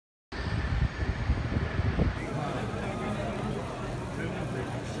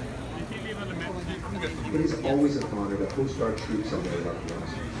It is always an honor to host our troops on their lucky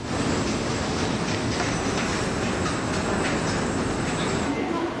ones.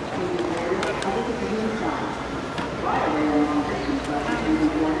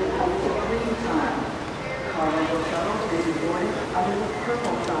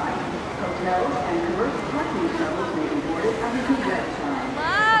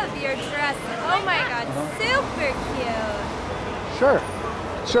 Love your dress. Oh my god, super cute. Sure.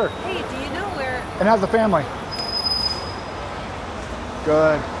 Hey, do you know where? And how's the family?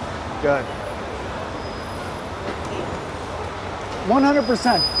 Good.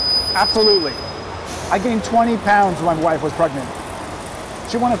 100%. Absolutely. I gained 20 pounds when my wife was pregnant.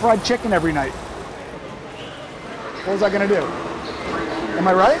 She wanted fried chicken every night. What was I gonna do? Am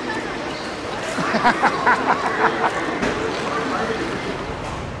I right?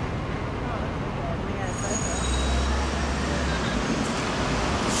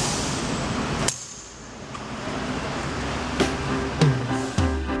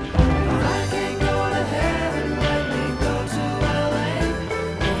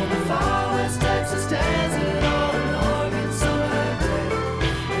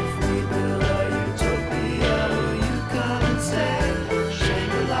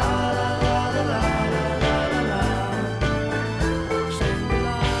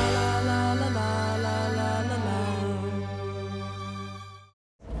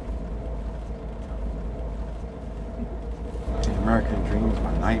 American dream is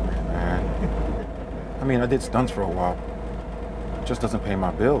my nightmare, man. I mean, I did stunts for a while. It just doesn't pay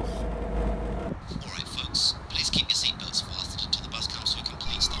my bills. All right, folks. Please keep your seatbelts fastened until the bus comes so we can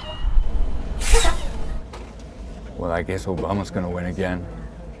please stop. Well, I guess Obama's gonna win again.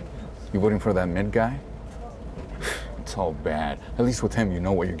 You voting for that mid guy? It's all bad. At least with him, you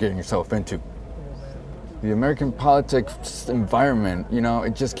know what you're getting yourself into. The American politics environment, you know,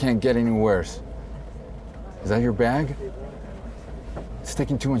 it just can't get any worse. Is that your bag? It's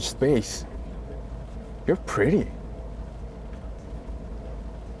taking too much space. You're pretty.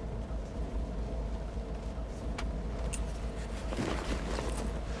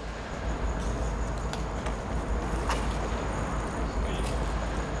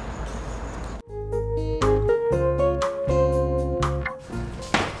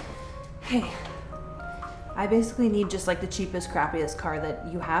 Hey, I basically need just like the cheapest, crappiest car that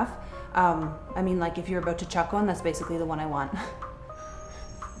you have. I mean, like if you're about to chuck one, that's basically the one I want.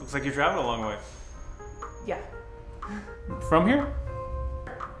 Looks like you're traveling a long way. Yeah. From here?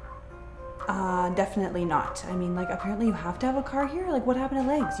 Definitely not. I mean, like apparently you have to have a car here? Like what happened to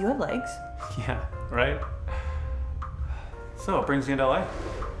legs? You have legs? Yeah, right? So, it brings you into LA?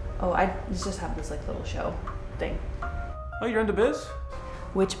 Oh, I just have this like little show thing. Oh, you're into biz?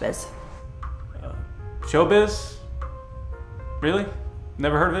 Which biz? Showbiz? Really?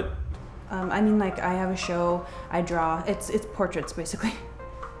 Never heard of it? I mean, like I have a show, I draw. It's portraits basically.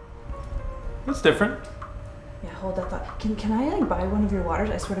 That's different. Yeah, hold that thought. Can I like buy one of your waters?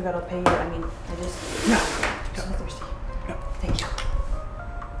 I swear to God, I'll pay you. I mean, I just No. I'm so thirsty. No. Thank you.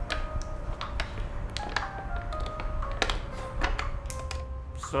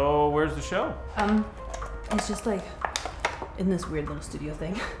 So, where's the show? It's just like in this weird little studio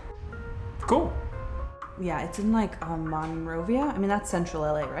thing. Cool. Yeah, it's in like Monrovia. I mean, that's central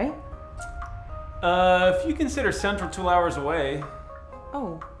LA, right? If you consider Central 2 hours away.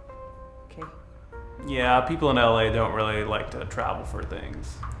 Oh, okay. Yeah, people in LA don't really like to travel for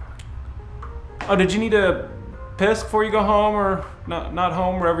things. Oh, did you need to piss before you go home or not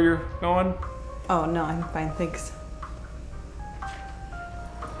home, wherever you're going? Oh, no, I'm fine, thanks.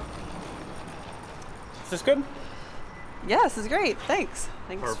 Is this good? Yeah, this is great. Thanks.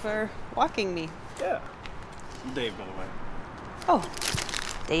 Thanks Perfect. for walking me. Yeah. Dave, by the way. Oh,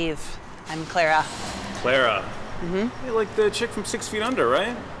 Dave. I'm Clara. Clara. Mm-hmm. You're like the chick from 6 Feet Under,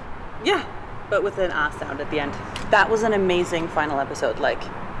 right? Yeah, but with an ah sound at the end. That was an amazing final episode. Like,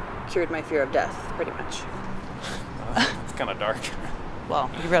 cured my fear of death, pretty much. It's kind of dark. Well,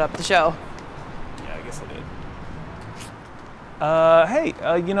 you read up the show. Yeah, I guess I did.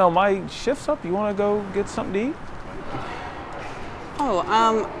 Hey, you know, my shift's up. You want to go get something to eat? Oh,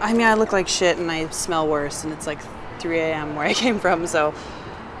 I mean, I look like shit and I smell worse, and it's like 3 a.m. where I came from, so.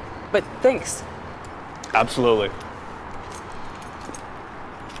 But thanks. Absolutely.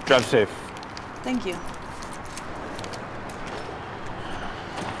 Drive safe. Thank you.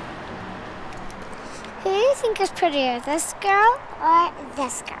 Who do you think is prettier, this girl or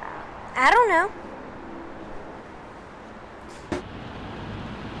this girl? I don't know.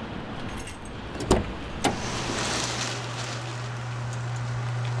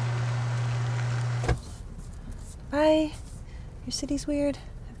 Bye. Your city's weird.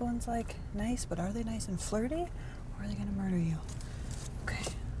 everyone's like nice, but are they nice and flirty? Or are they gonna murder you? Okay.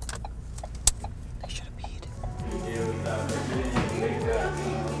 They should have peed.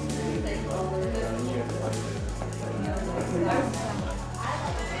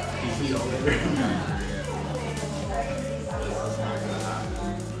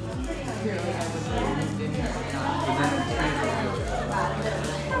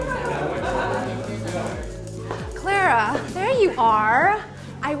 Clara, there you are.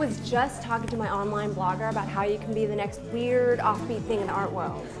 I was just talking to my online blogger about how you can be the next weird, offbeat thing in the art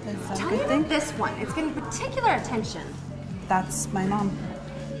world. Tell me about this one. It's getting particular attention. That's my mom.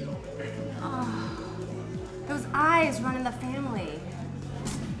 Oh, those eyes run in the family.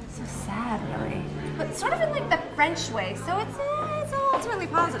 So sad, really. But sort of in like the French way, so it's ultimately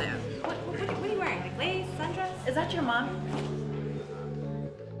positive. What are you wearing? Like lace, sundress? Is that your mom?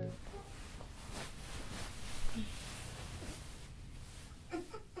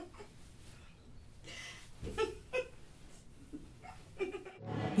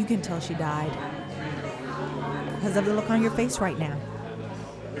 You can tell she died because of the look on your face right now.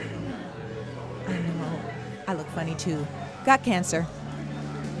 I know. I look funny too. Got cancer.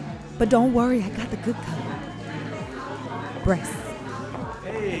 But don't worry, I got the good kind. Breasts.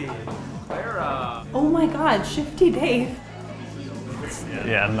 Hey, Clara. Oh my God, Shifty Dave.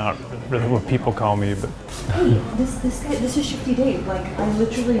 Yeah, not really what people call me, but. Hey, this is Shifty Dave. Like, I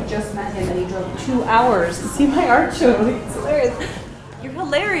literally just met him and he drove 2 hours to see my art show. It's hilarious. You're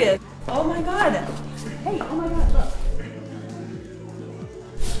hilarious. Oh my God. Hey, oh my God, look.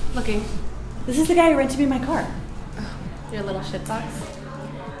 Looking. This is the guy who rented me my car. Oh, your little shitbox.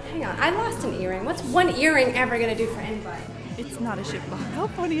 Hang on, I lost an earring. What's one earring ever gonna do for anybody? It's not a shit box. How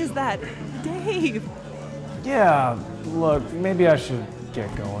funny is that? Dave! Yeah, look, maybe I should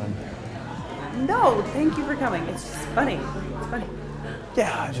get going. No, thank you for coming. It's just funny. It's funny.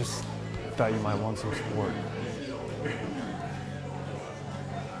 Yeah, I just thought you might want some support.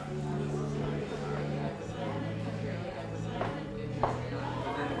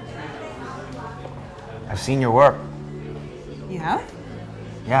 I've seen your work. You have?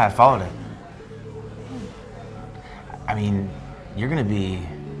 Yeah, I followed it. I mean, you're gonna be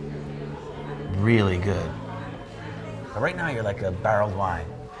really good. But right now you're like a barreled wine.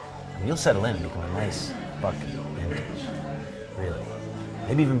 I mean, you'll settle in and become a nice buck vintage. Really.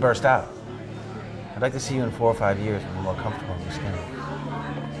 Maybe even burst out. I'd like to see you in 4 or 5 years when you're more comfortable in your skin.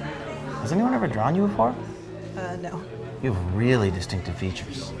 Has anyone ever drawn you before? No. You have really distinctive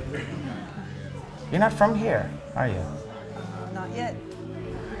features. You're not from here, are you? Not yet.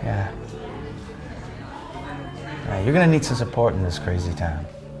 Yeah. You're gonna need some support in this crazy town.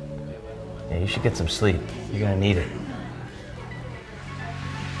 Yeah, you should get some sleep. You're gonna need it.